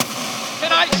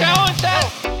I challenge that?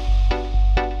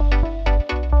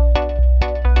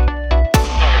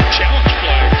 Challenge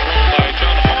flag thrown by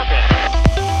John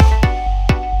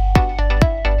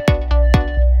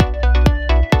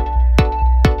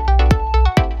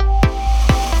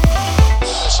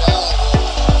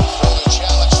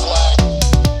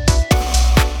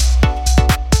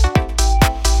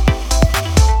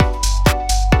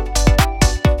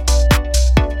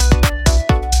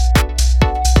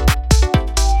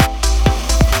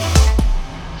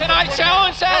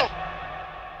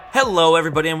Hello,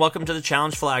 everybody, and welcome to the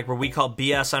Challenge Flag, where we call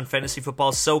BS on fantasy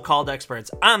football's so-called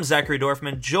experts. I'm Zachary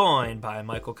Dorfman, joined by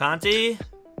Michael Conti.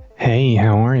 Hey,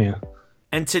 how are you?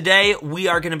 And today, we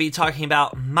are going to be talking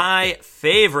about my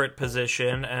favorite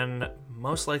position, and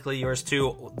most likely yours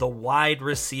too, the wide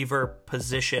receiver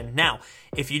position. Now,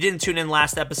 if you didn't tune in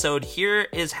last episode, here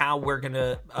is how we're going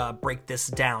to break this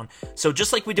down. So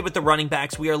just like we did with the running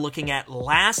backs, we are looking at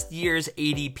last year's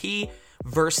ADP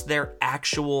versus their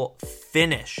actual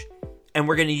finish. And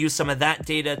we're going to use some of that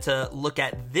data to look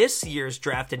at this year's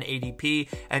draft and ADP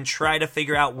and try to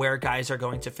figure out where guys are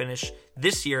going to finish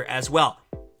this year as well.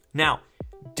 Now,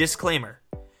 disclaimer.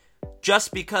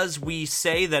 Just because we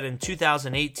say that in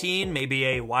 2018, maybe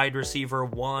a wide receiver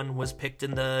 1 was picked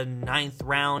in the 9th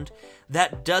round,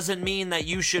 that doesn't mean that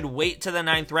you should wait to the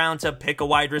 9th round to pick a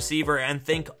wide receiver and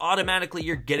think automatically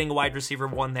you're getting a wide receiver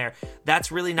 1 there.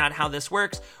 That's really not how this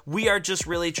works. We are just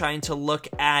really trying to look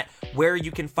at where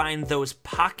you can find those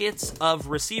pockets of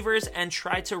receivers and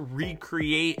try to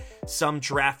recreate some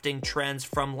drafting trends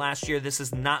from last year. This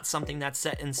is not something that's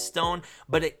set in stone,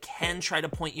 but it can try to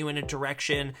point you in a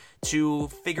direction to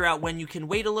figure out when you can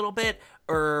wait a little bit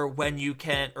or when you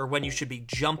should be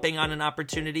jumping on an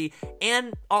opportunity,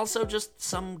 and also just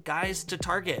some guys to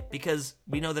target, because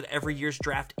we know that every year's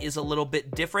draft is a little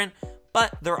bit different,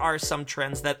 but there are some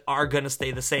trends that are going to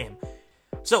stay the same.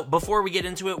 So before we get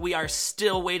into it, we are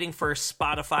still waiting for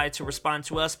Spotify to respond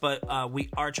to us, but we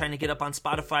are trying to get up on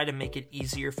Spotify to make it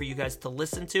easier for you guys to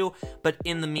listen to. But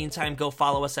in the meantime, go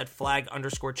follow us at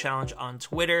flag_challenge on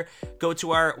Twitter. Go to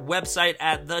our website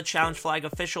at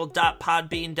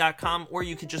thechallengeflagofficial.podbean.com, or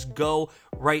you could just go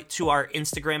right to our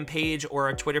Instagram page or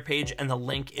our Twitter page, and the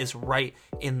link is right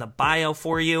in the bio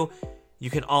for you.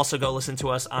 You can also go listen to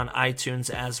us on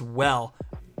iTunes as well.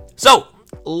 So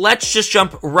let's just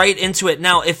jump right into it.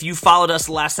 Now, if you followed us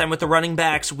last time with the running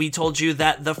backs, we told you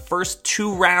that the first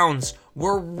 2 rounds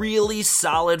were really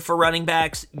solid for running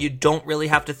backs. You don't really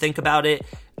have to think about it.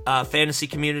 Fantasy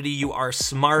community, you are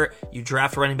smart. You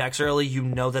draft running backs early. You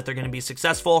know that they're going to be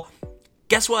successful.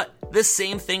 Guess what? The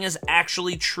same thing is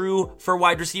actually true for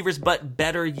wide receivers, but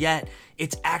better yet,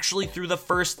 it's actually through the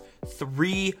first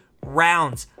 3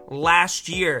 rounds. Last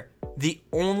year, the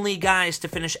only guys to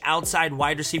finish outside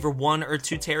wide receiver 1 or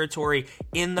 2 territory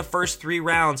in the first 3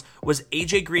 rounds was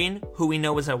AJ Green, who we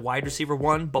know was a wide receiver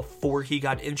 1 before he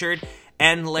got injured,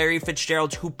 and Larry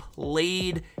Fitzgerald, who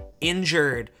played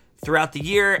injured throughout the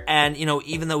year. And,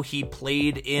 even though he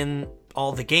played in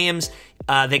all the games,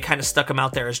 they kind of stuck him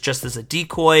out there as a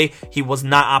decoy. He was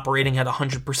not operating at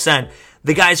 100%.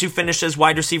 The guys who finished as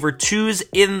wide receiver 2s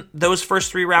in those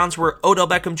first 3 rounds were Odell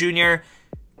Beckham Jr.,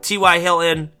 T.Y.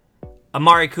 Hilton,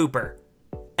 Amari Cooper,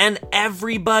 and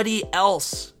everybody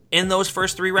else in those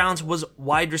first 3 rounds was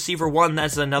wide receiver 1.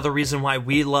 That's another reason why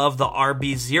we love the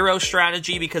RB0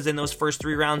 strategy, because in those first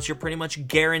 3 rounds, you're pretty much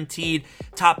guaranteed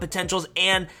top potentials,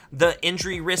 and the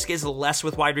injury risk is less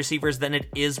with wide receivers than it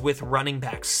is with running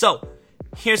backs. So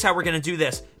here's how we're going to do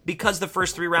this. Because the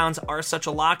first 3 rounds are such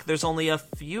a lock, there's only a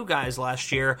few guys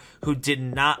last year who did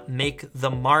not make the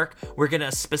mark. We're going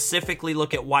to specifically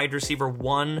look at wide receiver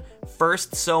 1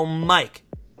 first. So, Mike,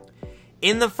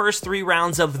 in the first 3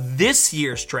 rounds of this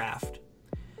year's draft,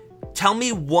 tell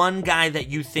me one guy that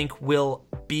you think will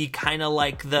be kind of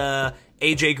like the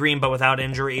AJ Green but without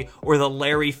injury, or the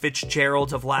Larry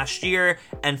Fitzgerald of last year,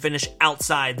 and finish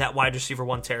outside that wide receiver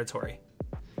 1 territory.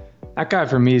 That guy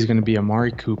for me is going to be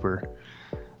Amari Cooper.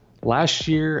 Last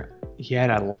year, he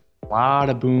had a lot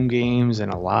of boom games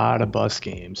and a lot of bust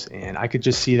games, and I could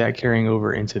just see that carrying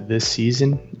over into this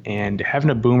season. And having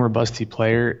a boom or busty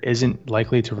player isn't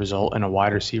likely to result in a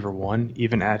wide receiver 1,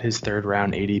 even at his 3rd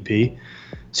round ADP.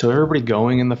 So everybody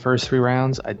going in the first 3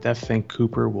 rounds, I definitely think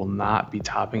Cooper will not be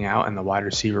topping out in the wide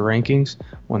receiver rankings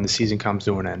when the season comes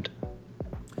to an end.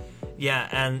 Yeah,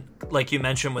 and like you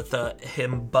mentioned with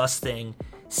him busting,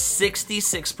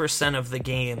 66% of the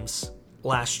games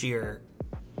last year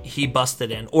he busted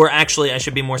in. Or actually, I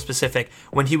should be more specific.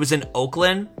 When he was in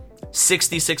Oakland,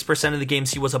 66% of the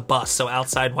games he was a bust, so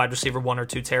outside wide receiver 1 or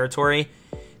 2 territory.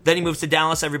 Then he moves to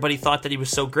Dallas. Everybody thought that he was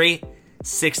so great.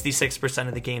 66%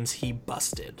 of the games he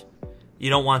busted. You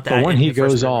don't want that. But when in he your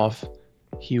first goes three off,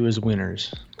 he was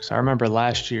winners. Because I remember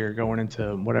last year going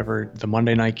into whatever the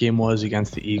Monday night game was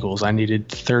against the Eagles, I needed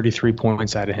 33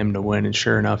 points out of him to win, and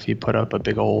sure enough, he put up a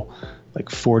big old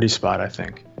 40 spot, I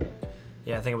think.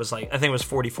 Yeah, I think it was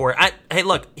 44. Hey,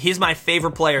 look, he's my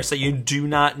favorite player, so you do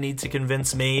not need to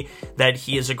convince me that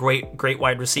he is a great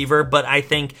wide receiver. But I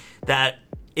think that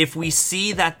if we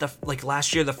see that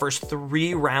last year, the first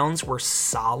 3 rounds were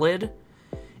solid.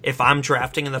 If I'm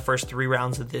drafting in the first 3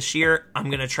 rounds of this year,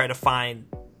 I'm going to try to find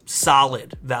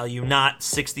solid value, not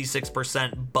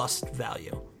 66% bust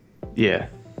value. Yeah.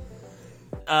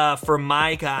 For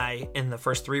my guy in the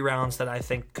first 3 rounds that I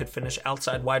think could finish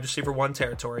outside wide receiver 1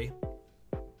 territory,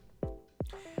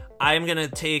 I'm going to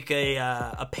take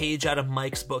a page out of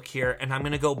Mike's book here, and I'm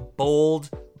going to go bold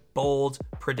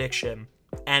prediction.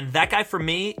 And that guy for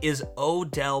me is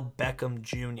Odell Beckham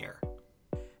Jr.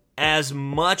 As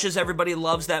much as everybody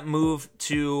loves that move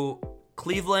to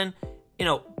Cleveland,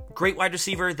 great wide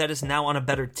receiver that is now on a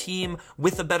better team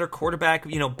with a better quarterback.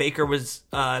 Baker was,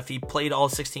 if he played all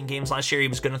 16 games last year, he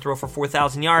was going to throw for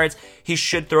 4,000 yards. He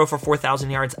should throw for 4,000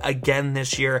 yards again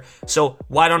this year. So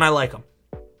why don't I like him?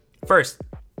 First,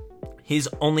 he's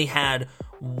only had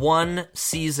 1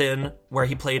 season where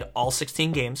he played all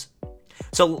 16 games.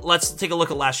 So let's take a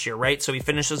look at last year, right? So he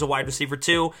finished as a wide receiver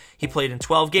 2. He played in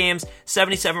 12 games,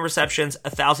 77 receptions,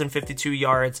 1,052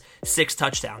 yards, 6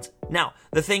 touchdowns. Now,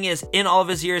 the thing is, in all of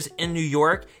his years in New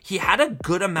York, he had a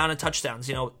good amount of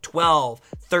touchdowns, 12,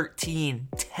 13,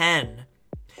 10.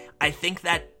 I think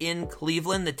that in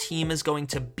Cleveland, the team is going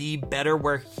to be better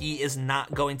where he is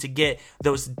not going to get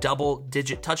those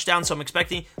double-digit touchdowns. So I'm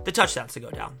expecting the touchdowns to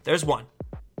go down. There's 1.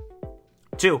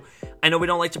 2, I know we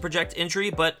don't like to project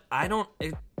injury, but I don't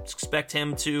expect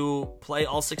him to play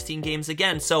all 16 games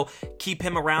again. So keep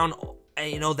him around,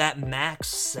 that max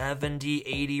 70,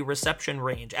 80 reception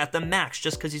range at the max,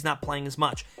 just because he's not playing as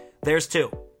much. There's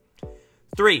 2.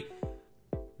 3,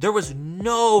 there was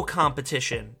no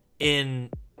competition in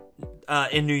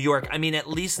New York. I mean, at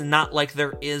least not like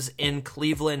there is in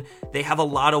Cleveland. They have a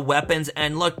lot of weapons.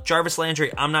 And look, Jarvis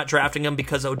Landry, I'm not drafting him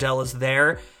because Odell is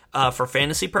there for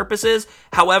fantasy purposes.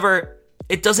 However,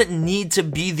 it doesn't need to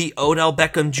be the Odell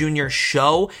Beckham Jr.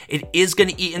 show. It is going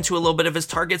to eat into a little bit of his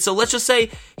target. So let's just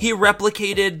say he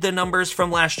replicated the numbers from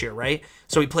last year, right?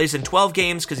 So he plays in 12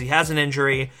 games because he has an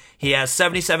injury. He has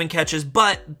 77 catches,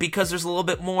 but because there's a little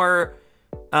bit more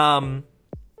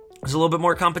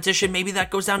competition, maybe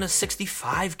that goes down to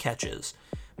 65 catches.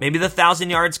 Maybe the 1,000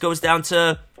 yards goes down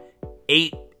to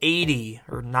 880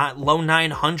 or not low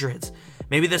 900s.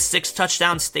 Maybe the 6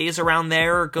 touchdown stays around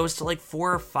there or goes to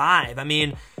 4 or 5. I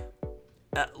mean,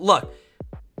 look,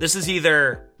 this is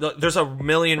there's a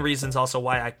million reasons also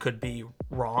why I could be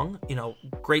wrong.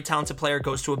 Great talented player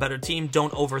goes to a better team.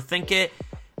 Don't overthink it.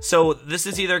 So this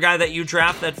is either a guy that you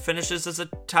draft that finishes as a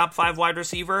top 5 wide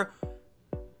receiver,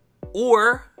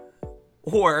 or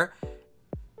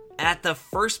at the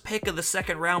first pick of the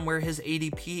second round where his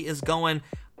ADP is going,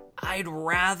 I'd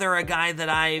rather a guy that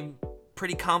I'm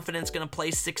pretty confident is going to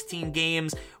play 16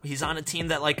 games. He's on a team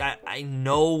that I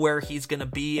know where he's going to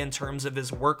be in terms of his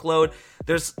workload.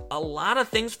 There's a lot of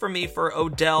things for me for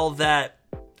Odell that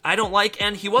I don't like,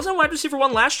 and he wasn't wide receiver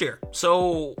 1 last year.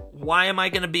 So why am I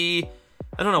going to be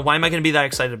that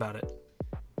excited about it?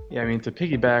 Yeah, I mean, to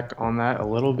piggyback on that a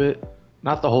little bit,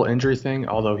 not the whole injury thing,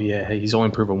 although he's only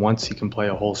proven once he can play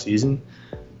a whole season.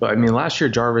 But I mean, last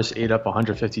year Jarvis ate up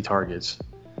 150 targets.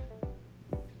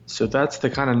 So that's the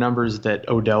kind of numbers that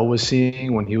Odell was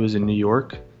seeing when he was in New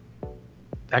York.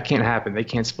 That can't happen. They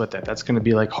can't split that. That's going to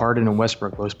be like Harden and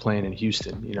Westbrook was playing in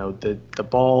Houston. The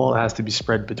ball has to be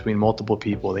spread between multiple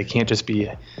people. They can't just be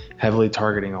heavily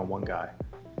targeting on one guy.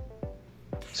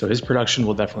 So his production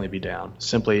will definitely be down,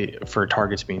 simply for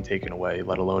targets being taken away,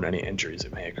 let alone any injuries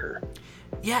that may occur.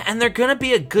 Yeah, and they're going to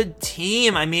be a good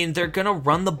team. I mean, they're going to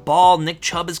run the ball. Nick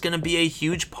Chubb is going to be a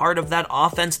huge part of that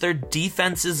offense. Their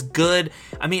defense is good.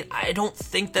 I mean, I don't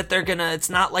think that it's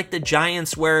not like the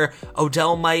Giants where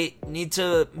Odell might need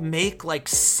to make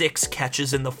 6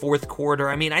 catches in the fourth quarter.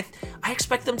 I mean, I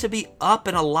expect them to be up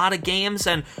in a lot of games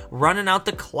and running out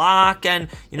the clock and,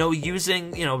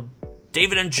 using,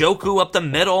 David Njoku up the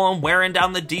middle and wearing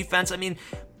down the defense. I mean,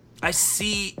 I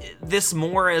see this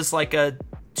more as a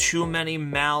too many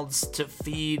mouths to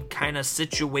feed kind of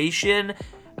situation.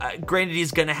 Granted,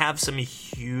 he's going to have some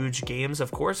huge games,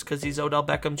 of course, because he's Odell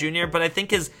Beckham Jr., but I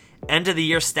think his end of the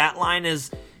year stat line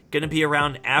is going to be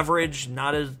around average,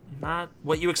 not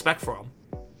what you expect from him.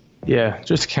 Yeah,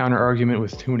 just counter argument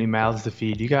with too many mouths to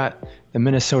feed. You got the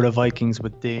Minnesota Vikings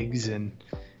with Diggs and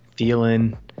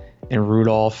Thielen and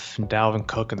Rudolph and Dalvin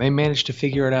Cook, and they managed to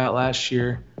figure it out last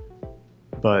year.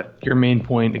 But your main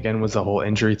point, again, was the whole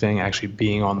injury thing, actually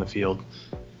being on the field,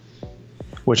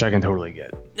 which I can totally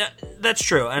get. Yeah, that's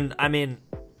true. And I mean,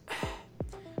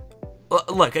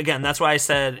 look, again, that's why I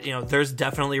said, there's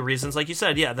definitely reasons. Like you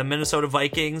said, yeah, the Minnesota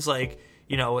Vikings, like,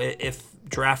 if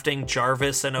drafting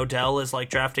Jarvis and Odell is like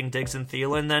drafting Diggs and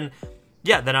Thielen, then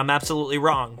I'm absolutely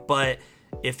wrong. But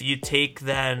if you take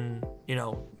then,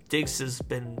 Diggs has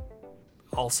been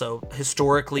also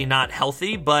historically not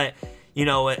healthy, but,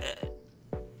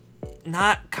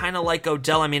 not kind of like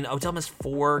Odell. I mean, Odell missed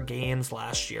 4 games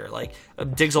last year. Like,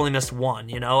 Diggs only missed 1,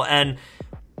 and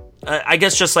I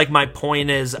guess just like my point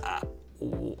is,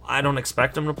 I don't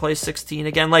expect him to play 16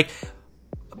 again. Like,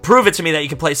 prove it to me that you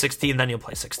can play 16, then you'll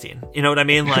play 16. You know what I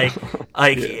mean? Like, yeah.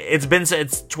 It's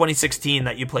 2016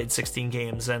 that you played 16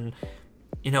 games, and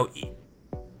I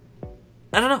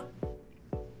don't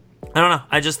know.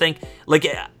 I just think, like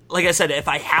I said, if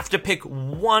I have to pick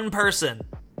one person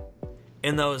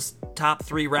in those top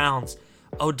 3 rounds,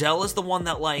 Odell is the one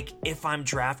that, like, if I'm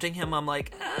drafting him, I'm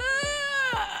like,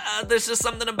 there's just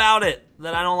something about it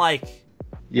that I don't like.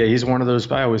 Yeah, he's one of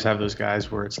those. I always have those guys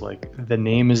where it's like the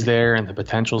name is there and the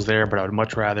potential's there, but I would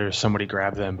much rather somebody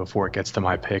grab them before it gets to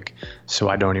my pick, so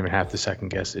I don't even have to second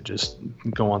guess it. Just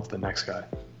go on to the next guy.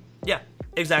 Yeah,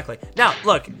 exactly. Now,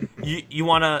 look, you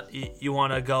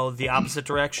wanna go the opposite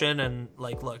direction and,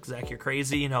 like, look, Zach, you're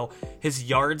crazy. His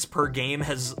yards per game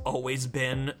has always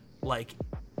been like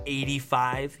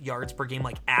 85 yards per game,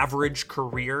 like average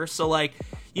career. So, like,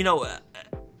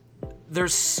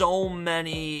 there's so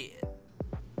many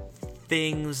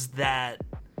things that,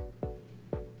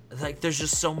 like, there's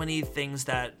just so many things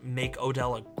that make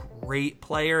Odell a great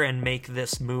player and make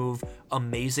this move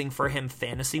amazing for him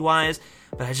fantasy-wise,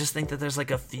 but I just think that there's,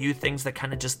 like, a few things that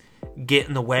kind of just get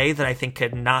in the way that I think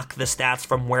could knock the stats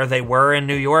from where they were in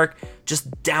New York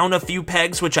just down a few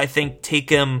pegs, which I think take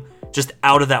him just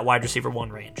out of that wide receiver 1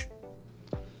 range.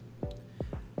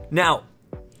 Now,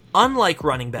 unlike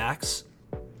running backs,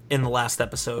 in the last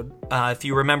episode, if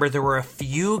you remember, there were a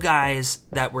few guys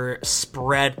that were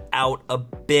spread out a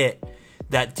bit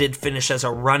that did finish as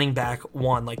a running back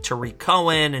 1, like Tariq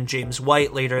Cohen and James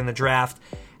White later in the draft.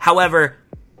 However,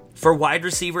 for wide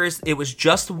receivers, it was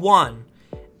just 1,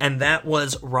 and that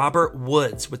was Robert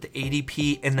Woods with the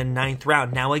ADP in the 9th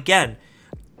round. Now, again,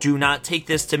 do not take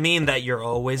this to mean that you're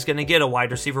always going to get a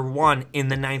wide receiver 1 in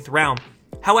the 9th round.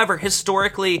 However,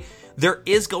 historically, there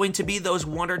is going to be those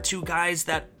 1 or 2 guys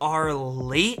that are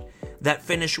late that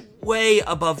finish way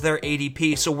above their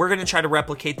ADP. So we're going to try to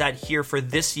replicate that here for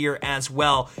this year as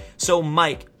well. So,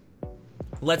 Mike,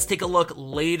 let's take a look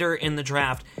later in the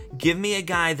draft. Give me a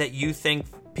guy that you think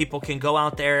people can go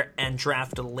out there and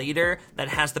draft later that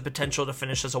has the potential to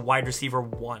finish as a wide receiver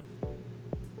 1.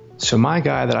 So my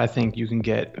guy that I think you can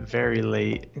get very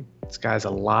late, this guy's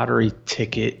a lottery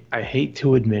ticket. I hate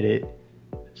to admit it.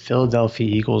 Philadelphia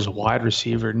Eagles wide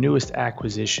receiver, newest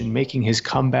acquisition, making his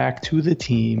comeback to the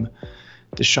team,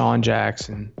 Deshaun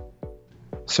Jackson.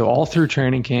 So all through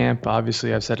training camp,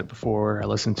 obviously I've said it before, I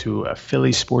listened to a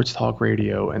Philly sports talk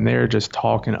radio, and they're just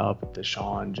talking up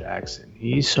Deshaun Jackson.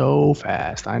 He's so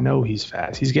fast. I know he's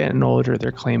fast. He's getting older.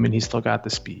 They're claiming he's still got the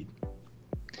speed.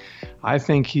 I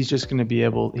think he's just going to be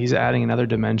he's adding another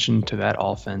dimension to that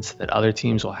offense that other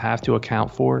teams will have to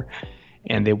account for,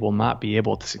 and they will not be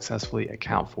able to successfully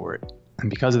account for it. And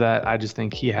because of that, I just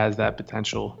think he has that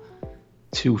potential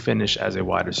to finish as a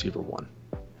wide receiver 1.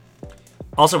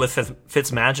 Also with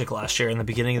Fitzmagic last year in the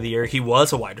beginning of the year, he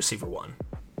was a wide receiver 1.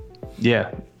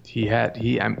 Yeah, he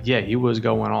was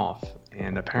going off.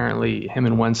 And apparently him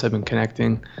and Wentz have been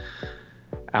connecting.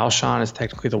 Alshon is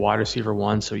technically the wide receiver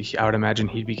 1, so I would imagine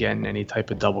he'd be getting any type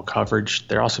of double coverage.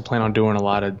 They're also planning on doing a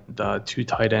lot of the 2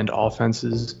 tight end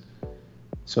offenses.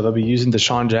 So they'll be using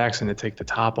Deshaun Jackson to take the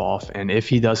top off. And if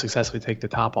he does successfully take the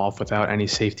top off without any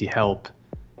safety help,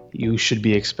 you should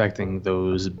be expecting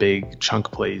those big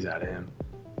chunk plays out of him.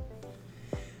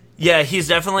 Yeah, he's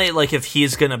definitely, like, if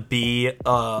he's going to be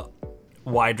a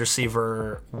wide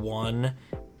receiver 1,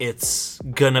 it's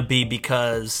going to be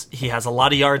because he has a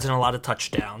lot of yards and a lot of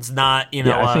touchdowns. Not,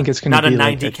 I think it's gonna not be a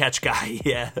 90 like catch guy.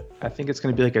 Yeah. I think it's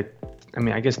going to be like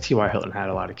I guess T.Y. Hilton had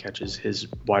a lot of catches his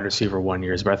wide receiver 1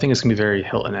 years, but I think it's going to be very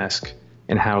Hilton-esque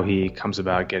in how he comes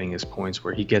about getting his points,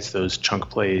 where he gets those chunk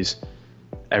plays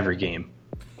every game.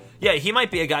 Yeah, he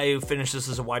might be a guy who finishes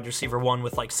as a wide receiver 1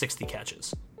 with like 60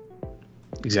 catches.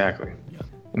 Exactly. Yeah.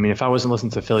 I mean, if I wasn't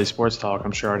listening to Philly Sports Talk,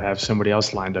 I'm sure I'd have somebody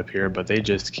else lined up here, but they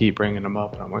just keep bringing them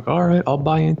up, and I'm like, all right, I'll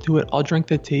buy into it. I'll drink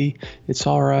the tea. It's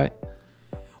all right.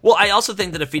 Well, I also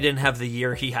think that if he didn't have the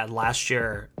year he had last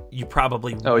year, you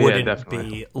probably wouldn't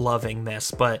be loving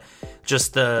this. But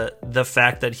just the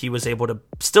fact that he was able to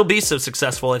still be so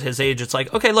successful at his age, it's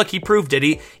like, okay, look, he proved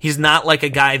it. He's not like a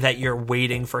guy that you're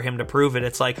waiting for him to prove it.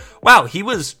 It's like, wow, he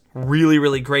was really,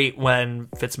 really great when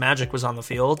Fitzmagic was on the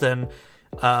field. And,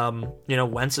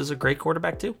 Wentz is a great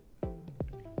quarterback too.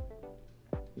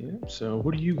 Yeah, so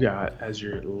who do you got as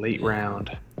your late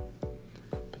round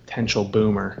potential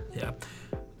boomer? Yeah.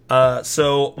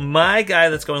 So my guy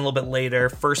that's going a little bit later,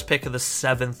 first pick of the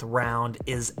 7th round,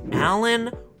 is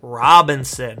Allen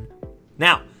Robinson.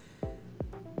 Now,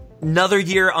 another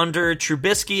year under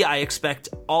Trubisky, I expect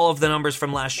all of the numbers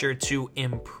from last year to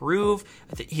improve.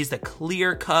 I think he's the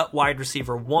clear-cut wide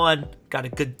receiver 1, got a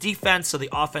good defense, so the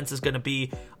offense is going to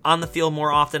be on the field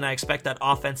more often. I expect that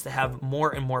offense to have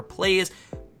more and more plays.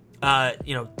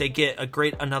 They get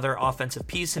another offensive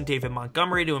piece in David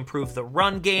Montgomery to improve the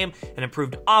run game. An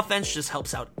improved offense just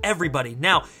helps out everybody.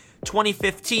 Now,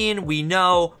 2015, we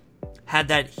know, had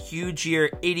that huge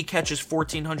year, 80 catches,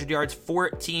 1,400 yards,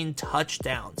 14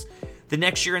 touchdowns. The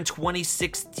next year in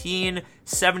 2016,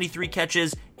 73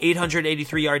 catches,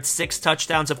 883 yards, 6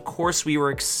 touchdowns. Of course, we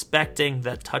were expecting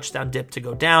that touchdown dip to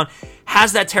go down.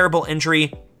 Has that terrible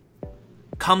injury.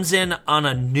 Comes in on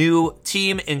a new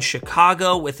team in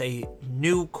Chicago with a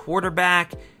new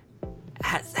quarterback,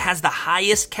 has the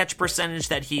highest catch percentage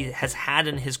that he has had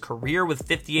in his career with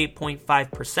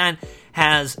 58.5%,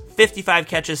 has 55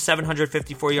 catches,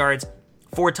 754 yards,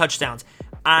 4 touchdowns.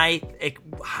 I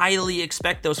highly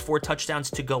expect those 4 touchdowns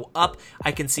to go up.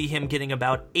 I can see him getting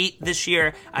about 8 this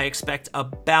year. I expect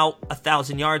about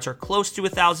 1,000 yards or close to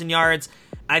 1,000 yards.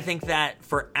 I think that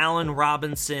for Allen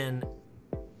Robinson,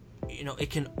 it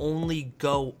can only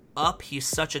go up. He's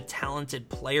such a talented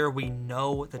player. We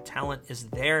know the talent is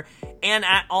there. And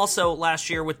also last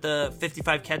year with the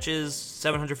 55 catches,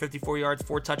 754 yards,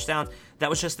 4 touchdowns, that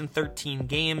was just in 13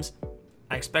 games.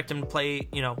 I expect him to play,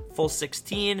 full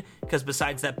 16 because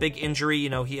besides that big injury,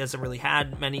 he hasn't really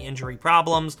had many injury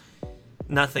problems.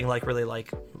 Nothing really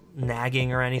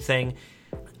nagging or anything.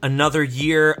 Another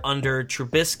year under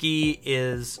Trubisky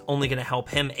is only going to help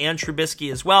him and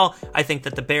Trubisky as well. I think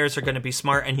that the Bears are going to be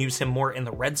smart and use him more in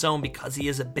the red zone because he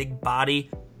is a big body.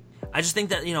 I just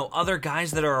think that, other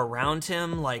guys that are around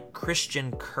him, like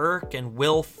Christian Kirk and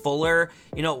Will Fuller,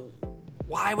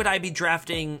 why would I be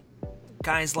drafting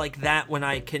guys like that when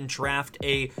I can draft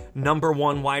a number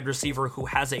 1 wide receiver who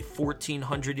has a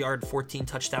 1,400-yard,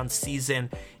 14-touchdown season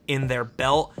in their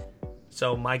belt?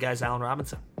 So my guy's Allen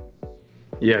Robinson.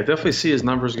 Yeah, I definitely see his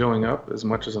numbers going up as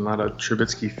much as I'm not a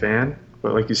Trubisky fan.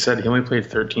 But like you said, he only played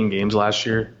 13 games last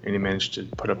year, and he managed to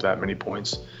put up that many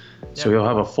points. So he'll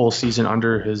have a full season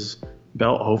under his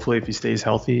belt, hopefully, if he stays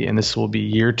healthy. And this will be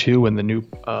year 2 in the new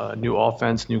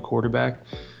offense, new quarterback.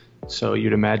 So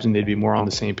you'd imagine they'd be more on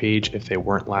the same page if they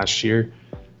weren't last year.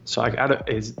 So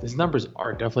his numbers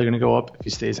are definitely going to go up if he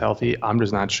stays healthy. I'm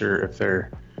just not sure if they're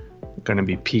going to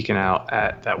be peaking out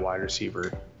at that wide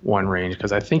receiver 1 range,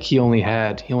 because I think he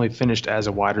only finished as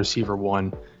a wide receiver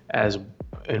 1 as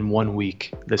in 1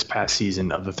 week this past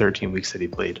season of the 13 weeks that he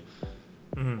played.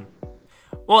 Mm-hmm.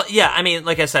 Well, yeah, I mean,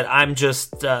 like I said, I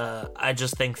just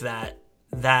think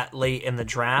that late in the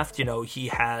draft, he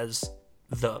has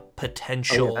the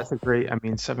potential. Oh, yeah, that's a great.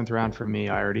 7th round for me.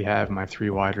 I already have my 3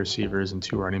 wide receivers and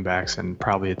 2 running backs and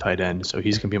probably a tight end. So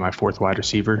he's gonna be my 4th wide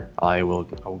receiver.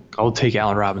 I'll take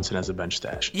Allen Robinson as a bench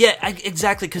stash. Yeah,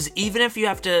 exactly. Because even if you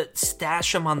have to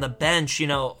stash him on the bench,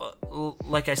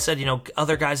 like I said,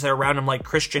 other guys that are around him like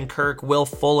Christian Kirk, Will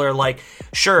Fuller,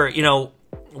 sure,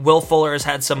 Will Fuller has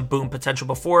had some boom potential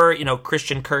before.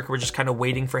 Christian Kirk, we're just kind of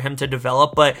waiting for him to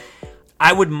develop. But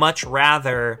I would much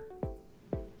rather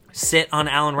sit on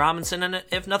Allen Robinson, and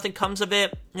if nothing comes of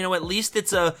it, at least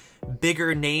it's a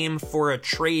bigger name for a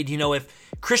trade. If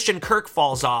Christian Kirk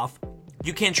falls off,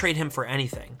 you can't trade him for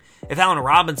anything. If Allen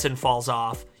Robinson falls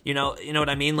off, you know what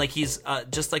I mean? He's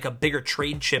just like a bigger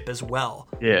trade chip as well.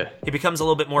 Yeah. He becomes a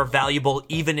little bit more valuable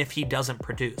even if he doesn't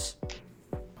produce.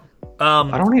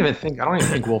 I don't even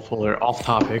think Will Fuller, off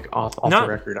topic, off the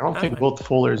record, I don't think Will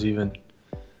Fuller's even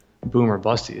boom or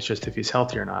busty. It's just if he's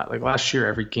healthy or not. Last year,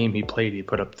 every game he played, he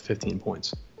put up 15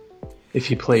 points. If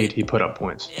he played, he put up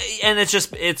points. And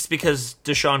it's because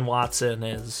Deshaun Watson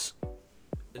is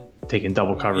taking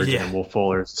double coverage, and Will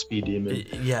Fuller's a speed demon.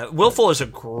 Yeah, Will Fuller's a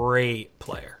great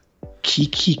player.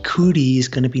 Kiki Cootie is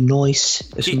going to be nice,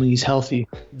 assuming he's healthy.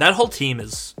 That whole team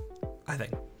is, I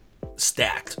think,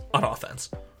 stacked on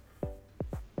offense.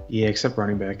 Yeah, except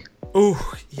running back. Ooh,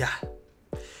 yeah.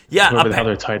 Yeah, whoever the hell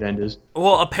their tight end is.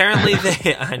 Well, apparently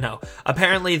they, I know.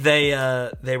 Apparently they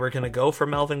were gonna go for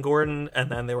Melvin Gordon, and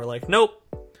then they were like, nope,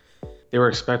 They were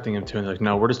expecting him to, and they're like,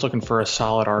 no, we're just looking for a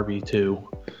solid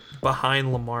RB2.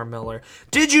 Behind Lamar Miller.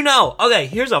 Did you know? Okay,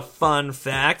 here's a fun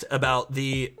fact about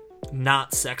the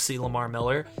not sexy Lamar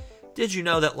Miller. Did you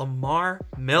know that Lamar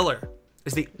Miller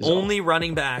is the only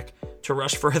running back to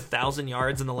rush for 1,000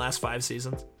 yards in the last 5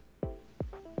 seasons?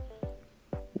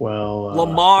 Well,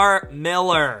 Lamar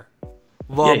Miller.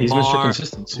 Yeah, he's Mr.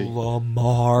 Consistency.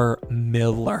 Lamar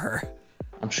Miller.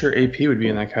 I'm sure AP would be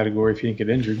in that category if he didn't get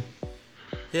injured.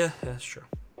 Yeah, that's true.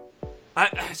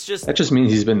 It's just that just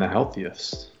means he's been the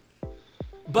healthiest.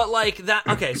 But like that.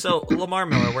 Okay, so Lamar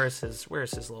Miller, where's his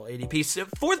little ADP?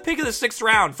 4th pick of the 6th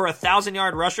round for a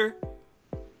 1,000-yard rusher,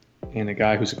 and a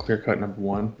guy who's a clear-cut number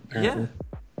 1. Apparently.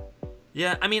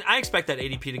 Yeah. I mean, I expect that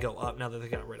ADP to go up now that they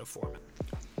got rid of Foreman.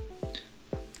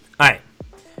 All right.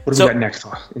 What do we got next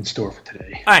in store for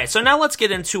today? All right, so now let's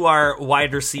get into our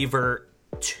wide receiver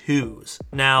 2s.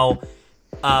 Now,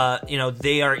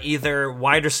 they are either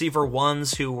wide receiver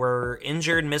 1s who were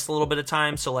injured, missed a little bit of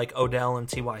time, so like Odell and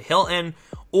T.Y. Hilton,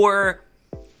 or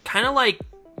kind of like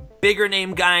bigger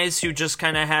name guys who just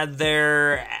kind of had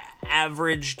their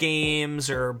average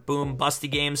games or boom busty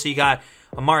games. So you got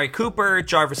Amari Cooper,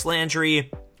 Jarvis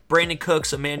Landry, Brandon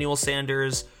Cooks, Emmanuel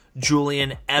Sanders,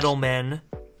 Julian Edelman.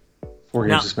 4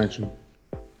 game suspension.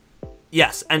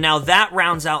 Yes, and now that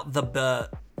rounds out the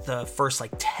first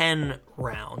like 10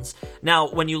 rounds. Now,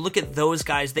 when you look at those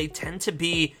guys, they tend to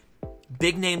be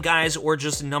big name guys or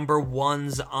just number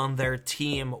 1s on their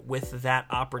team with that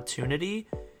opportunity.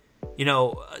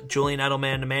 Julian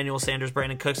Edelman, Emmanuel Sanders,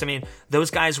 Brandon Cooks. I mean,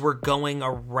 those guys were going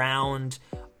around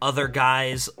other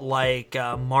guys like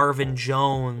Marvin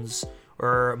Jones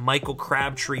or Michael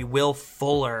Crabtree, Will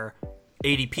Fuller,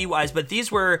 ADP-wise, but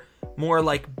these were more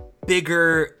like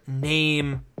bigger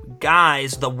name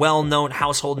guys, the well-known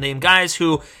household name guys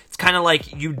who it's kind of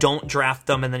like you don't draft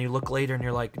them and then you look later and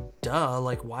you're like, duh,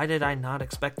 like why did I not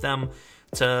expect them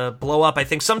to blow up? I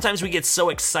think sometimes we get so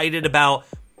excited about,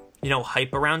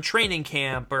 hype around training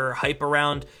camp or hype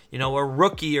around, a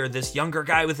rookie or this younger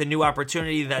guy with a new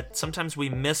opportunity that sometimes we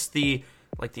miss the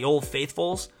old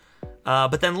faithfuls.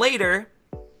 But then later,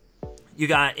 you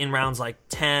got in rounds like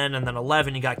 10 and then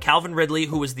 11, you got Calvin Ridley,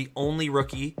 who was the only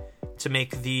rookie to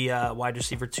make the wide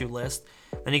receiver 2 list.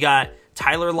 Then you got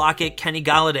Tyler Lockett, Kenny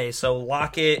Galladay. So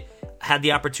Lockett had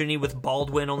the opportunity with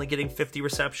Baldwin only getting 50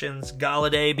 receptions.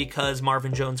 Galladay, because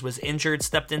Marvin Jones was injured,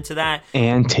 stepped into that.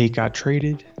 And Tate got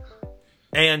traded.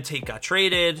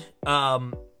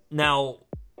 Now,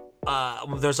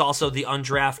 there's also the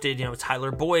undrafted,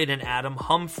 Tyler Boyd and Adam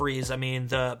Humphries. I mean,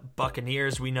 the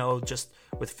Buccaneers, we know just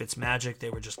with Fitzmagic, they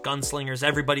were just gunslingers.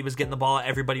 Everybody was getting the ball.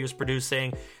 Everybody was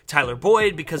producing. Tyler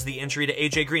Boyd, because of the injury to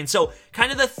A.J. Green. So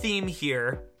kind of the theme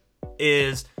here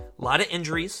is a lot of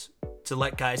injuries to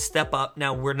let guys step up.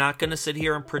 Now, we're not going to sit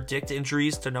here and predict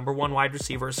injuries to number 1 wide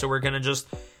receivers, so we're going to just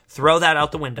throw that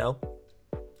out the window.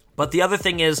 But the other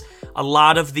thing is a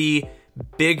lot of the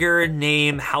bigger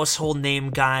name, household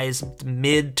name guys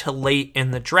mid to late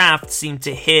in the draft seem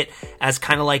to hit as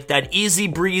kind of like that easy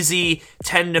breezy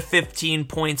 10 to 15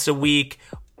 points a week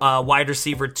wide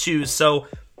receiver 2. So,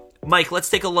 Mike, let's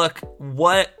take a look.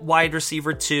 What wide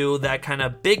receiver 2, that kind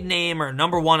of big name or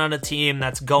number 1 on a team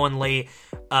that's going late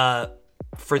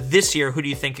for this year, who do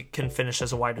you think can finish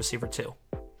as a wide receiver 2?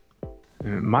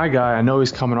 My guy, I know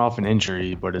he's coming off an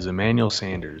injury, but is Emmanuel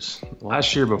Sanders.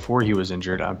 Last year before he was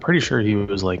injured, I'm pretty sure he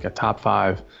was like a top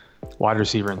 5 wide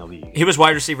receiver in the league. He was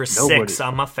wide receiver 6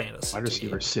 on my fantasy. Wide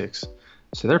receiver 6.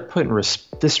 So they're putting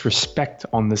disrespect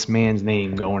on this man's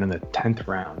name going in the 10th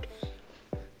round.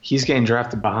 He's getting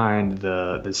drafted behind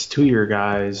this 2-year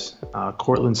guys,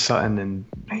 Cortland Sutton and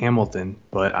Hamilton.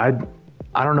 But I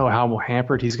don't know how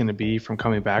hampered he's going to be from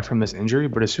coming back from this injury,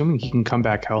 but assuming he can come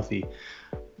back healthy,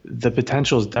 the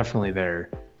potential is definitely there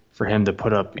for him to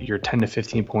put up your 10 to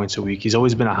 15 points a week. He's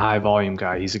always been a high volume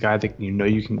guy. He's a guy that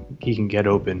he can get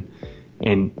open.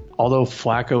 And although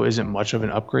Flacco isn't much of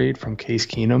an upgrade from Case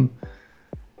Keenum,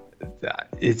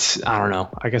 I don't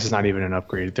know. I guess it's not even an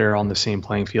upgrade. They're on the same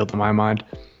playing field in my mind.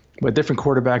 But a different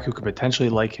quarterback who could potentially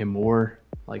like him more,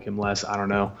 like him less, I don't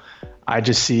know. I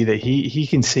just see that he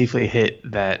can safely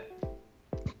hit that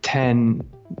 10,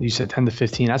 you said 10 to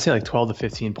 15. I'd say like 12 to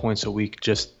 15 points a week.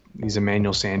 Just he's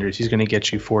Emmanuel Sanders. He's going to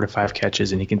get you 4 to 5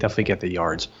 catches, and he can definitely get the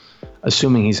yards,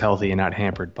 assuming he's healthy and not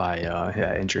hampered by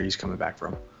injuries coming back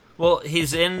from. Well,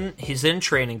 he's in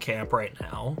training camp right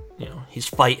now. He's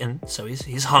fighting, so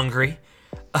he's hungry.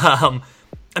 I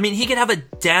mean, he could have a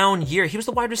down year. He was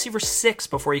the wide receiver 6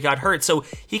 before he got hurt, so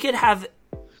he could have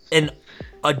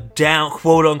a down,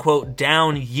 quote unquote,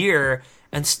 down year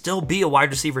and still be a wide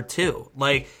receiver 2.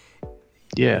 Like,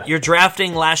 yeah, you're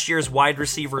drafting last year's wide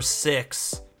receiver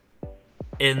 6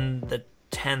 in the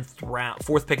 10th round,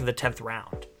 fourth pick of the 10th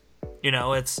round.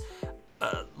 It's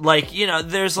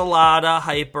there's a lot of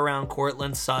hype around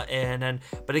Cortland Sutton,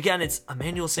 but again, it's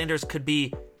Emmanuel Sanders could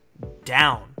be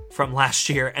down from last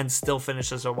year and still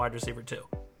finish as a wide receiver too.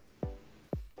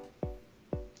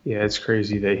 Yeah, it's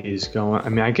crazy that he's going. I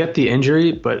mean, I get the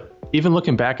injury, but even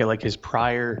looking back at like his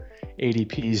prior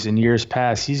ADPs in years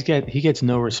past, he gets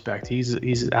no respect.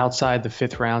 He's outside the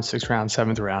 5th round, 6th round,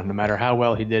 7th round, no matter how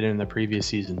well he did in the previous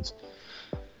seasons.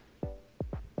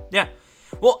 Yeah.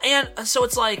 Well, and so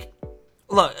it's like,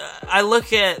 look, I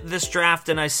look at this draft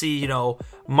and I see,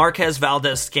 Marquez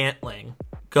Valdez-Scantling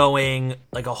going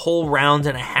like a whole round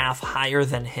and a half higher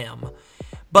than him.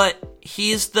 But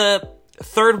he's the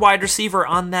 3rd wide receiver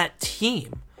on that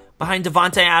team behind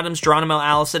Devontae Adams, Geronimo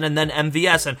Allison, and then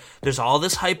MVS. And there's all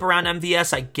this hype around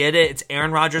MVS. I get it. It's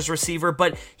Aaron Rodgers' receiver,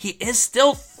 but he is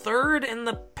still 3rd in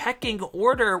the pecking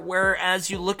order, whereas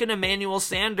you look at Emmanuel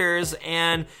Sanders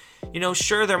and,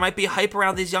 sure, there might be hype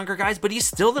around these younger guys, but he's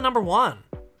still the number 1.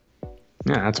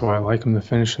 Yeah, that's why I like him to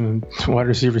finish in the wide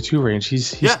receiver 2 range. He's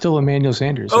still Emmanuel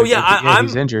Sanders. Oh,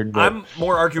 he's injured. But... I'm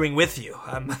more arguing with you.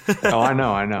 Oh, I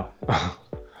know.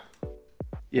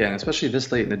 Yeah, and especially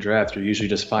this late in the draft, you're usually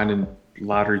just finding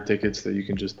lottery tickets that you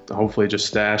can just hopefully just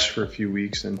stash for a few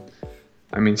weeks. And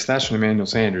I mean, stashing Emmanuel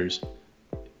Sanders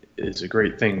is a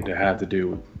great thing to have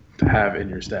in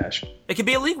your stash. It could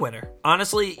be a league winner.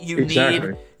 Honestly, you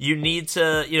need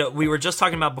to, we were just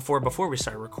talking about before we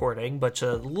started recording, but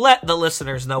to let the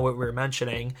listeners know what we were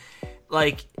mentioning,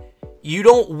 like, you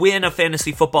don't win a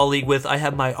fantasy football league with, I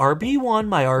have my RB1,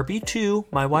 my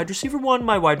RB2, my wide receiver 1,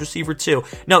 my wide receiver 2.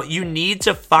 No, you need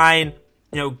to find,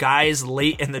 guys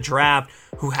late in the draft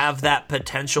who have that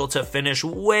potential to finish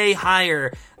way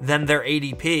higher than their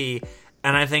ADP.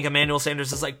 And I think Emmanuel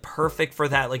Sanders is like perfect for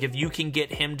that. Like, if you can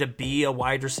get him to be a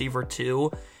wide receiver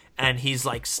 2 and he's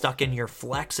like stuck in your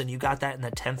flex and you got that in the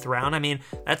 10th round, I mean,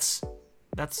 that's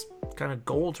kind of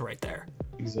gold right there.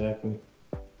 Exactly.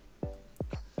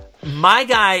 My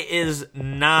guy is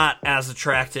not as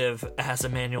attractive as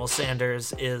Emmanuel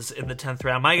Sanders is in the 10th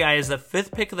round. My guy is the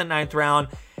 5th pick of the 9th round,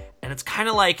 and it's kind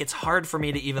of like it's hard for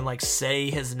me to even like say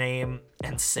his name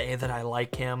and say that I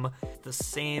like him. The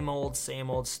same old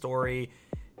story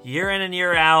year in and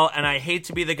year out, and I hate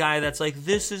to be the guy that's like,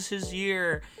 this is his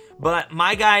year. But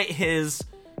my guy is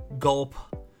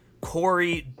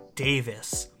Corey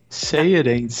Davis. Say it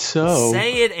ain't so.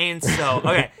 Say it ain't so.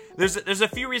 Okay. There's a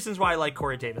few reasons why I like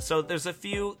Corey Davis. So there's a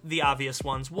few, the obvious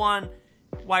ones. 1,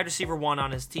 wide receiver 1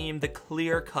 on his team, the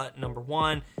clear-cut number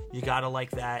 1. You gotta like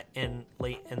that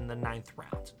late in the 9th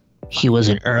round. He was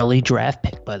an early draft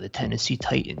pick by the Tennessee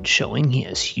Titans, showing he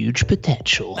has huge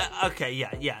potential. Okay,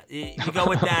 yeah. You go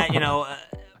with that,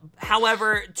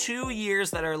 however, 2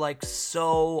 years that are like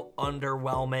so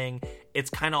underwhelming,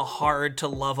 it's kind of hard to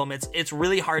love him. It's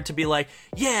really hard to be like,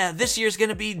 yeah, this year's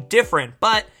gonna be different,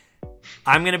 but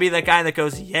I'm going to be that guy that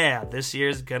goes, yeah, this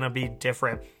year's going to be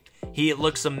different. He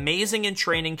looks amazing in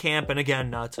training camp. And again,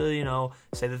 not to,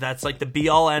 say that that's like the be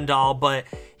all end all, but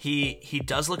he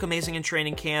does look amazing in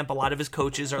training camp. A lot of his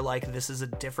coaches are like, this is a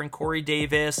different Corey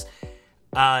Davis.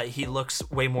 He looks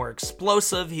way more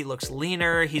explosive. He looks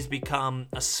leaner. He's become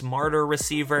a smarter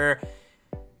receiver.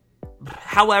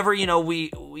 However,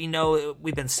 we know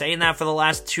we've been saying that for the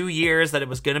last 2 years that it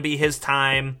was going to be his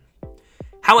time.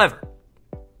 However,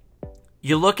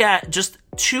 you look at just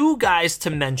 2 guys to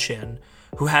mention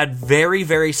who had very,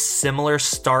 very similar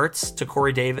starts to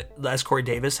Corey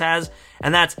Davis has,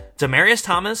 and that's Demaryius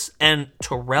Thomas and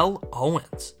Terrell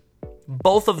Owens.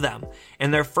 Both of them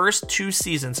in their first 2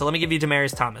 seasons. So let me give you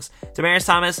Demaryius Thomas. Demaryius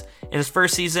Thomas in his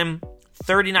first season,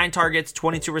 39 targets,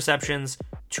 22 receptions,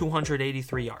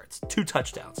 283 yards, 2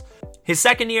 touchdowns. His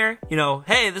second year,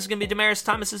 hey, this is going to be Demaryius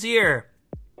Thomas's year.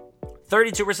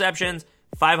 32 receptions,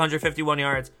 551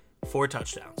 yards, 4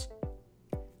 touchdowns.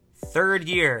 Third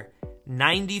year,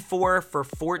 94 for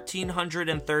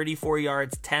 1,434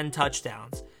 yards, 10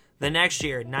 touchdowns. The next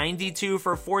year, 92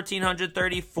 for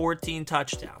 1,430, 14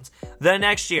 touchdowns. The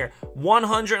next year,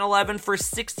 111 for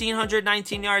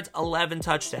 1,619 yards, 11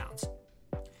 touchdowns.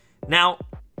 Now,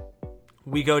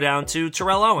 we go down to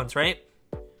Terrell Owens, right?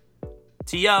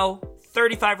 T.O.,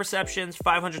 35 receptions,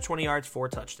 520 yards, 4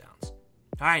 touchdowns.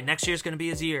 All right, next year's going to be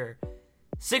his year.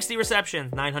 60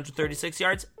 receptions, 936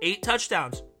 yards, 8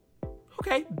 touchdowns.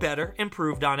 Okay, better,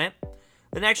 improved on it.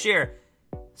 The next year,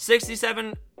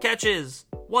 67 catches,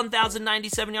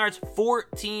 1,097 yards,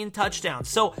 14 touchdowns.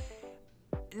 So,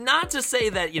 not to say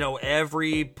that,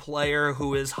 every player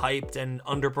who is hyped and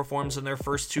underperforms in their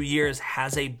first 2 years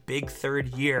has a big third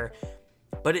year,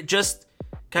 but it just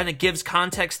kind of gives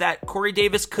context that Corey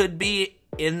Davis could be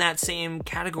in that same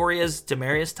category as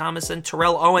Demaryius Thomas and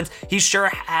Terrell Owens. He sure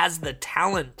has the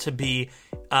talent to be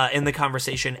in the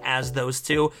conversation as those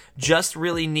two. Just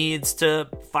really needs to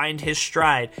find his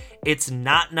stride. It's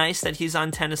not nice that he's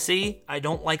on Tennessee. I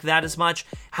don't like that as much.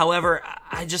 However,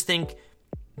 I just think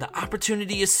the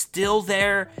opportunity is still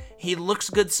there. He looks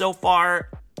good so far.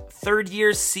 Third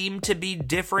years seem to be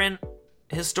different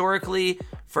historically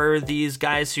for these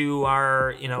guys who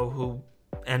are, who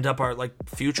end up are like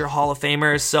future Hall of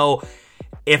Famers. So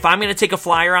if I'm going to take a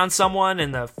flyer on someone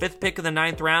in the 5th pick of the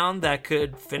 9th round that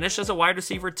could finish as a wide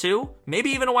receiver 2,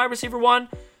 maybe even a wide receiver 1,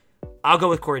 I'll go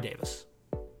with Corey Davis.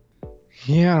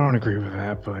 Yeah, I don't agree with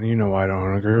that, but you know I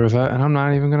don't agree with that, and I'm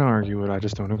not even going to argue it. I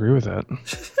just don't agree with that.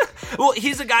 Well,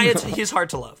 he's a guy, he's hard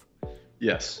to love.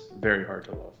 Yes, very hard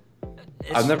to love.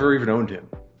 I've never even owned him.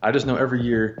 I just know every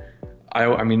year.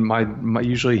 I mean, my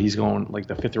usually he's going like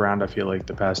the 5th round. I feel like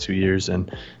the past 2 years,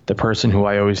 and the person who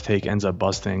I always take ends up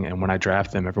busting. And when I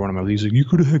draft them, everyone in my league's like, "You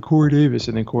could have had Corey Davis,"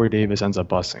 and then Corey Davis ends up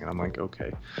busting. And I'm like,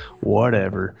 okay,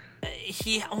 whatever.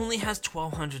 He only has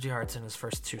 1,200 yards in his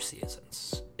first 2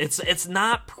 seasons. It's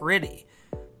not pretty.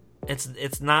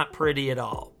 It's not pretty at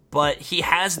all. But he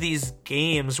has these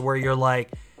games where you're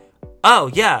like, oh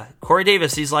yeah, Corey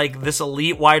Davis. He's like this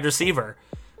elite wide receiver,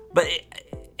 but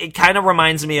it kind of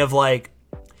reminds me of like,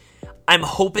 I'm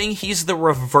hoping he's the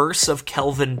reverse of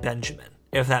Kelvin Benjamin,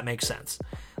 if that makes sense.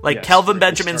 Like yes, Kelvin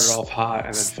Benjamin started off hot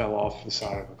and then fell off the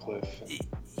side of a cliff.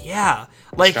 Yeah,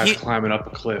 like he's climbing up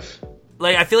a cliff.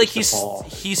 Like I feel like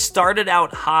he started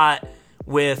out hot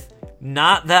with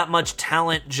not that much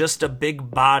talent, just a big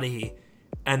body,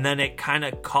 and then it kind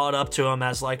of caught up to him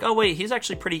as like, oh wait, he's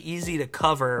actually pretty easy to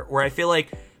cover. Where I feel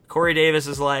like Corey Davis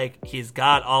is like, he's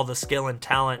got all the skill and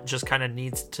talent, just kind of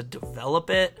needs to develop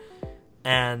it.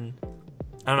 And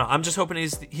I don't know. I'm just hoping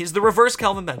he's the reverse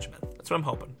Kelvin Benjamin. That's what I'm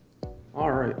hoping.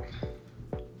 All right.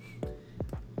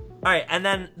 All right, and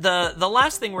then the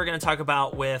last thing we're going to talk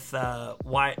about with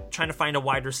trying to find a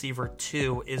wide receiver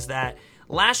 2 is that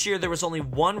last year there was only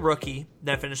one rookie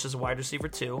that finished as a wide receiver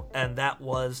 2, and that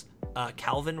was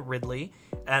Calvin Ridley.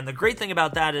 And the great thing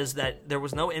about that is that there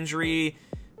was no injury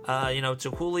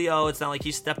to Julio. It's not like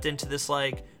he stepped into this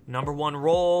like number 1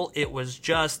 role. It was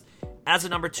just as a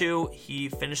number 2, he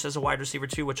finished as a wide receiver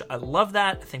 2, which I love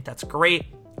that. I think that's great.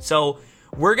 So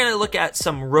we're going to look at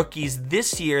some rookies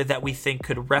this year that we think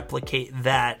could replicate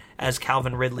that as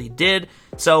Calvin Ridley did.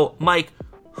 So Mike,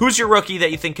 who's your rookie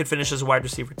that you think could finish as a wide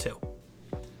receiver 2?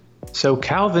 So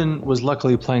Calvin was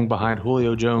luckily playing behind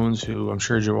Julio Jones, who I'm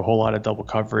sure drew a whole lot of double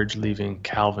coverage, leaving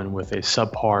Calvin with a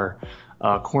subpar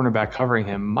cornerback covering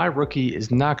him. My rookie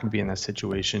is not going to be in that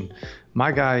situation.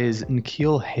 My guy is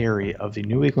N'Keal Harry of the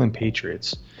New England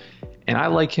Patriots. And I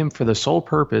like him for the sole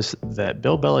purpose that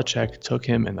Bill Belichick took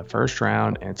him in the 1st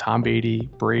round and Tom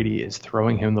Brady is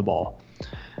throwing him the ball.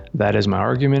 That is my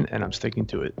argument, and I'm sticking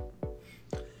to it.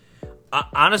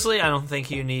 Honestly, I don't think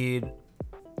you need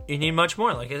much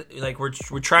more. Like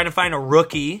we're trying to find a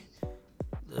rookie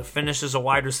that finishes a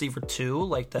wide receiver 2,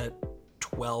 like that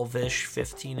 12-ish,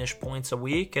 15-ish points a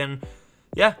week. And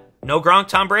yeah, no Gronk,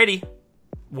 Tom Brady.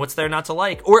 What's there not to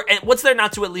like? Or what's there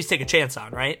not to at least take a chance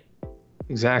on, right?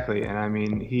 Exactly. And I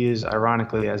mean, he is,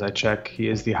 ironically, as I check, he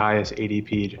is the highest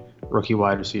ADP'd rookie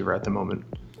wide receiver at the moment.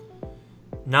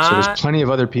 So there's plenty of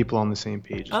other people on the same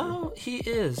page. Oh, he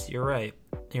is. You're right.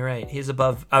 He's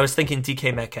above. I was thinking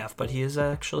DK Metcalf, but he is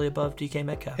actually above DK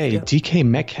Metcalf. Hey, yeah. DK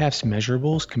Metcalf's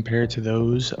measurables compared to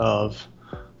those of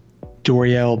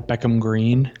Dorial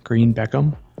Green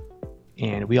Beckham.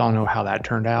 And we all know how that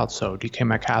turned out. So DK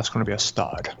Metcalf's going to be a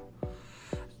stud.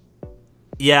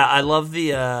 Yeah, I love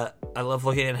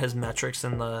looking at his metrics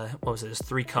in the, his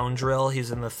 3-cone drill. He's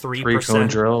in the 3%. 3-cone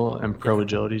drill and pro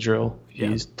agility drill.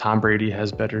 Tom Brady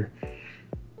has better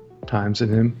times than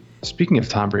him. Speaking of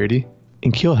Tom Brady,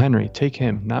 N'Keal Henry, take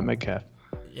him, not Metcalf.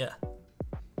 Yeah.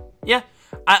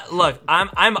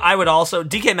 I would also,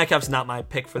 DK Metcalf's not my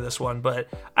pick for this one, but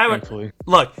I would Thankfully.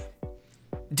 Look.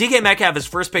 DK Metcalf is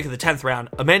 1st pick of the 10th round.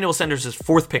 Emmanuel Sanders is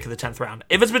 4th pick of the 10th round.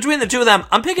 If it's between the two of them,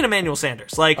 I'm picking Emmanuel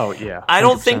Sanders. Like, oh, yeah, I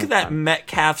don't think that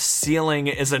Metcalf's ceiling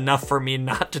is enough for me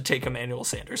not to take Emmanuel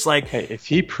Sanders. Like, hey, if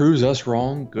he proves us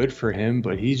wrong, good for him.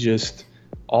 But he just,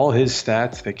 all his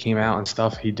stats that came out and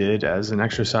stuff he did as an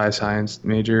exercise science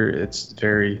major,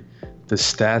 the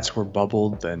stats were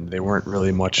bubbled and they weren't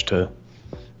really much to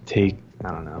take.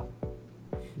 I don't know.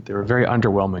 They were very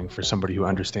underwhelming for somebody who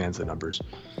understands the numbers.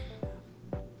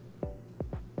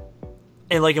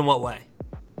 And like in what way?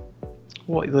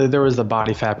 Well, there was the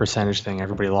body fat percentage thing.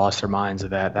 Everybody lost their minds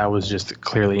of that. That was just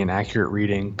clearly inaccurate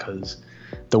reading because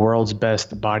the world's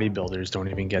best bodybuilders don't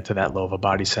even get to that low of a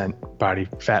body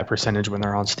fat percentage when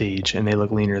they're on stage, and they look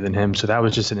leaner than him. So that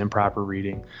was just an improper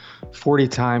reading. 40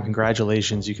 time,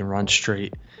 congratulations, you can run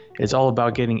straight. It's all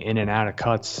about getting in and out of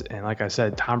cuts. And like I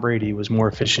said, Tom Brady was more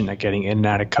efficient at getting in and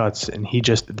out of cuts, and he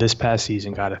just this past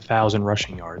season got 1,000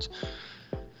 rushing yards.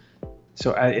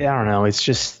 So I don't know. It's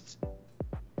just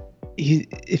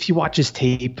if you watch his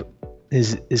tape,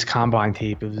 his combine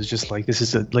tape, it was just like this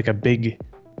is like a big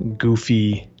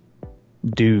goofy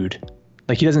dude.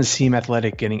 Like, he doesn't seem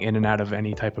athletic getting in and out of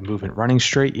any type of movement. Running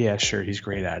straight, yeah, sure, he's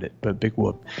great at it, but big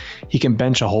whoop. He can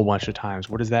bench a whole bunch of times.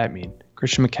 What does that mean?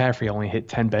 Christian McCaffrey only hit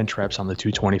 10 bench reps on the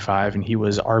 225, and he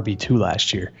was RB2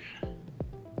 last year.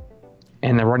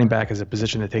 And the running back is a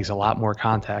position that takes a lot more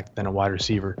contact than a wide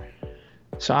receiver.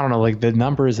 So I don't know, like the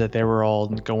numbers that they were all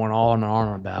going on and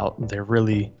on about, they're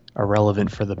really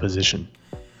irrelevant for the position.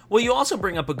 Well, you also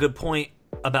bring up a good point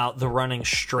about the running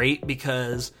straight,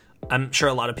 because I'm sure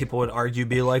a lot of people would argue,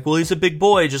 be like, well, he's a big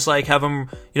boy, just like have him,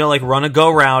 like run a go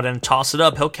route and toss it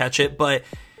up, he'll catch it. But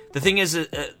the thing is,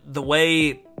 the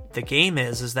way the game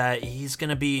is that he's going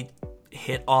to be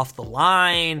hit off the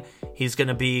line. He's going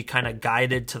to be kind of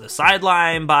guided to the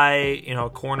sideline by, a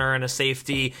corner and a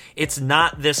safety. It's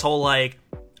not this whole like,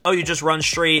 oh, you just run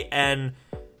straight and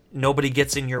nobody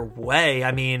gets in your way.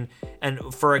 I mean,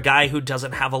 and for a guy who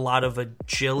doesn't have a lot of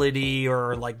agility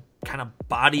or like kind of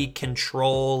body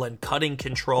control and cutting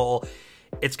control,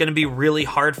 it's going to be really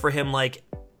hard for him. Like,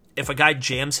 if a guy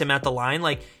jams him at the line,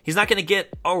 like, he's not going to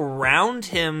get around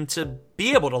him to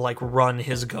be able to like run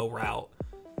his go route.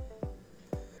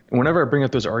 Whenever I bring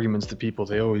up those arguments to people,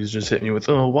 they always just hit me with,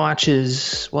 oh, watch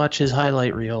his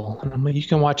highlight reel. And I'm like, you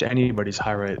can watch anybody's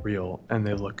highlight reel and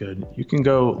they look good. You can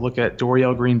go look at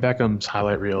Dorial Green Beckham's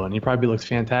highlight reel and he probably looked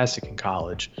fantastic in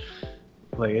college.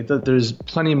 Like, there's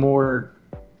plenty more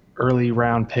early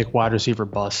round pick wide receiver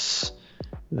busts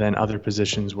than other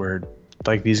positions where,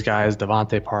 like, these guys,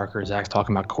 Devontae Parker, Zach's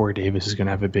talking about Corey Davis is going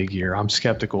to have a big year. I'm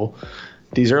skeptical.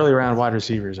 These early round wide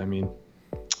receivers, I mean,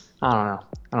 I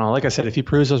don't know. Like I said, if he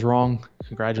proves us wrong,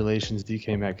 congratulations,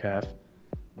 DK Metcalf.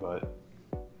 But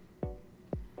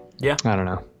yeah, I don't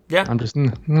know. Yeah, I'm just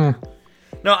No,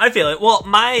 I feel it. Well,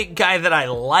 my guy that I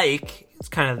like is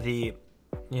kind of the,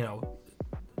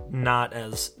 not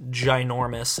as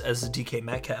ginormous as DK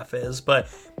Metcalf is, but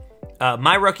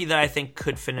my rookie that I think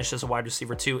could finish as a wide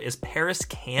receiver too is Paris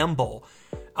Campbell.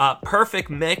 Perfect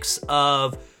mix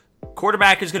of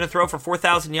quarterback who's going to throw for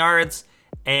 4,000 yards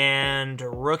and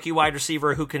rookie wide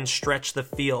receiver who can stretch the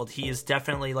field. He is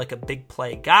definitely like a big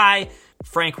play guy.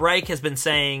 Frank Reich has been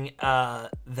saying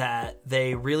that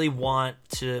they really want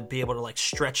to be able to like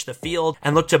stretch the field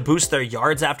and look to boost their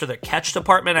yards after their catch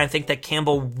department. I think that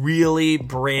Campbell really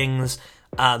brings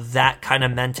that kind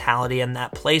of mentality and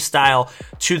that play style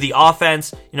to the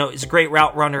offense. He's a great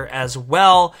route runner as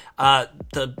well.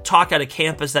 The talk out of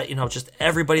camp is that, just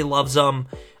everybody loves him.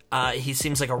 He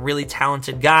seems like a really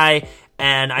talented guy.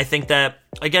 And I think that,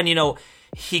 again,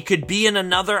 he could be in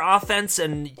another offense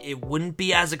and it wouldn't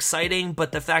be as exciting,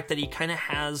 but the fact that he kind of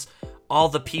has all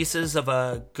the pieces of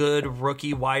a good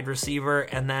rookie wide receiver,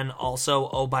 and then also,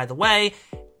 oh, by the way,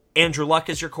 Andrew Luck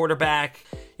is your quarterback.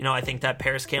 I think that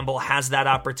Paris Campbell has that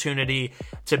opportunity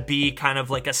to be kind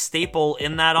of like a staple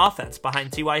in that offense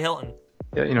behind T.Y. Hilton.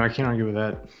 Yeah, I can't argue with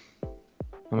that.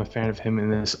 I'm a fan of him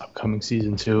in this upcoming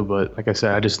season too, but like I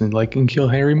said, I just didn't like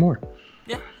N'Keal Harry more.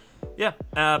 Yeah.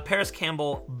 Paris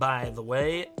Campbell, by the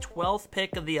way, 12th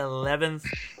pick of the 11th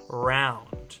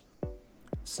round.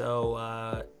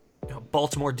 So,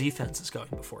 Baltimore defense is going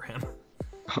before him.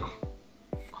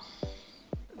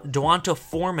 Devonta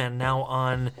Foreman now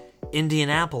on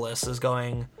Indianapolis is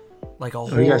going like a whole.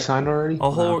 He got signed already?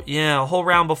 A whole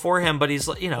round before him. But he's,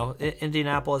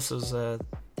 Indianapolis is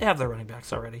they have their running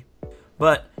backs already.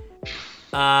 But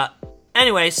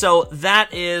anyway, so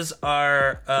that is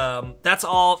our that's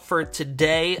all for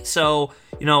today. So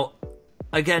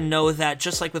again, know that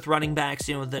just like with running backs,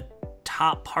 the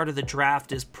top part of the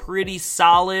draft is pretty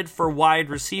solid for wide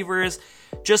receivers.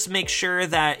 Just make sure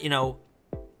that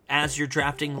as you're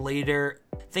drafting later,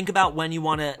 think about when you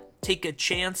want to take a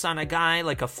chance on a guy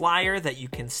like a flyer that you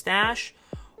can stash,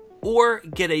 or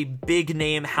get a big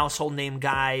name, household name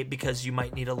guy because you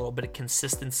might need a little bit of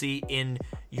consistency in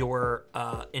your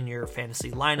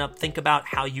fantasy lineup. Think about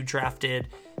how you drafted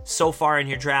so far in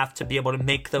your draft to be able to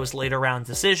make those later round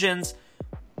decisions.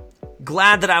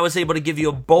 Glad that I was able to give you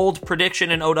a bold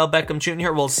prediction in Odell Beckham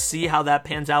Jr. We'll see how that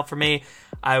pans out for me.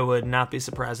 I would not be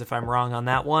surprised if I'm wrong on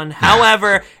that one.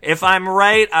 However, if I'm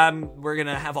right, we're going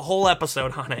to have a whole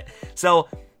episode on it. So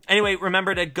Anyway,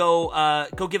 remember to go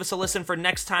give us a listen for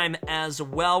next time as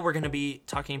well. We're going to be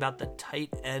talking about the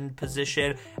tight end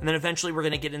position, and then eventually we're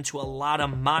going to get into a lot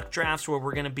of mock drafts where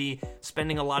we're going to be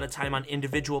spending a lot of time on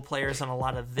individual players and a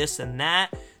lot of this and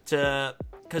that,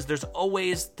 because there's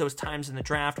always those times in the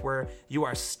draft where you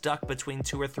are stuck between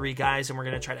 2 or 3 guys, and we're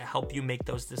going to try to help you make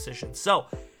those decisions. So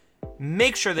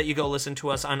make sure that you go listen to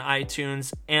us on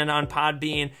iTunes and on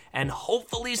Podbean, and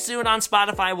hopefully soon on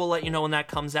Spotify. We'll let you know when that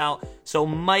comes out. So,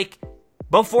 Mike,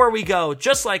 before we go,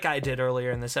 just like I did earlier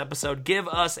in this episode, give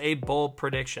us a bold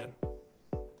prediction.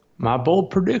 My bold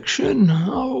prediction?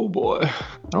 Oh, boy.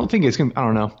 I don't think it's going to, I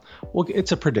don't know. Well,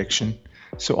 it's a prediction.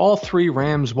 So all 3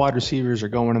 Rams wide receivers are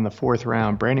going in the 4th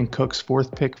round. Brandon Cooks,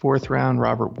 4th pick, 4th round.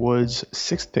 Robert Woods,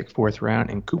 6th pick, 4th round.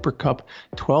 And Cooper Kupp,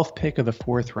 12th pick of the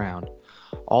 4th round.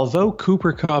 Although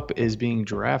Cooper Kupp is being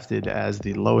drafted as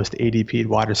the lowest ADP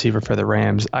wide receiver for the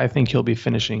Rams, I think he'll be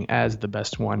finishing as the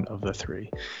best one of the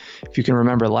 3. If you can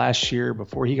remember last year,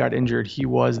 before he got injured, he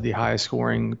was the highest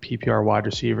scoring PPR wide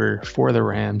receiver for the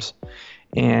Rams.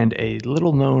 And a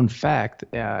little known fact,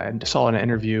 I saw in an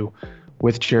interview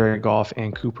with Jared Goff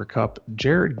and Cooper Kupp,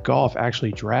 Jared Goff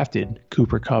actually drafted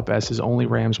Cooper Kupp as his only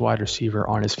Rams wide receiver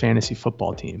on his fantasy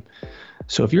football team.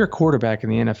 So if you're a quarterback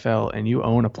in the NFL and you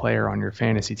own a player on your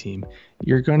fantasy team,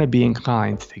 you're going to be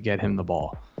inclined to get him the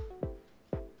ball.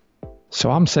 So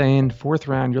I'm saying 4th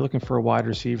round, you're looking for a wide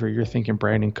receiver. You're thinking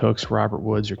Brandon Cooks, Robert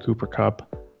Woods, or Cooper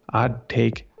Kupp. I'd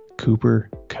take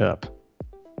Cooper Kupp.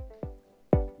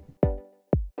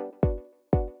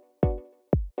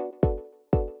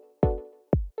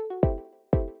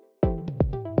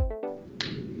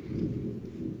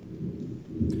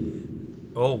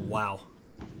 Oh, wow.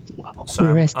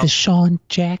 Whereas Deshaun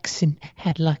Jackson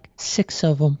had like 6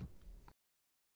 of them.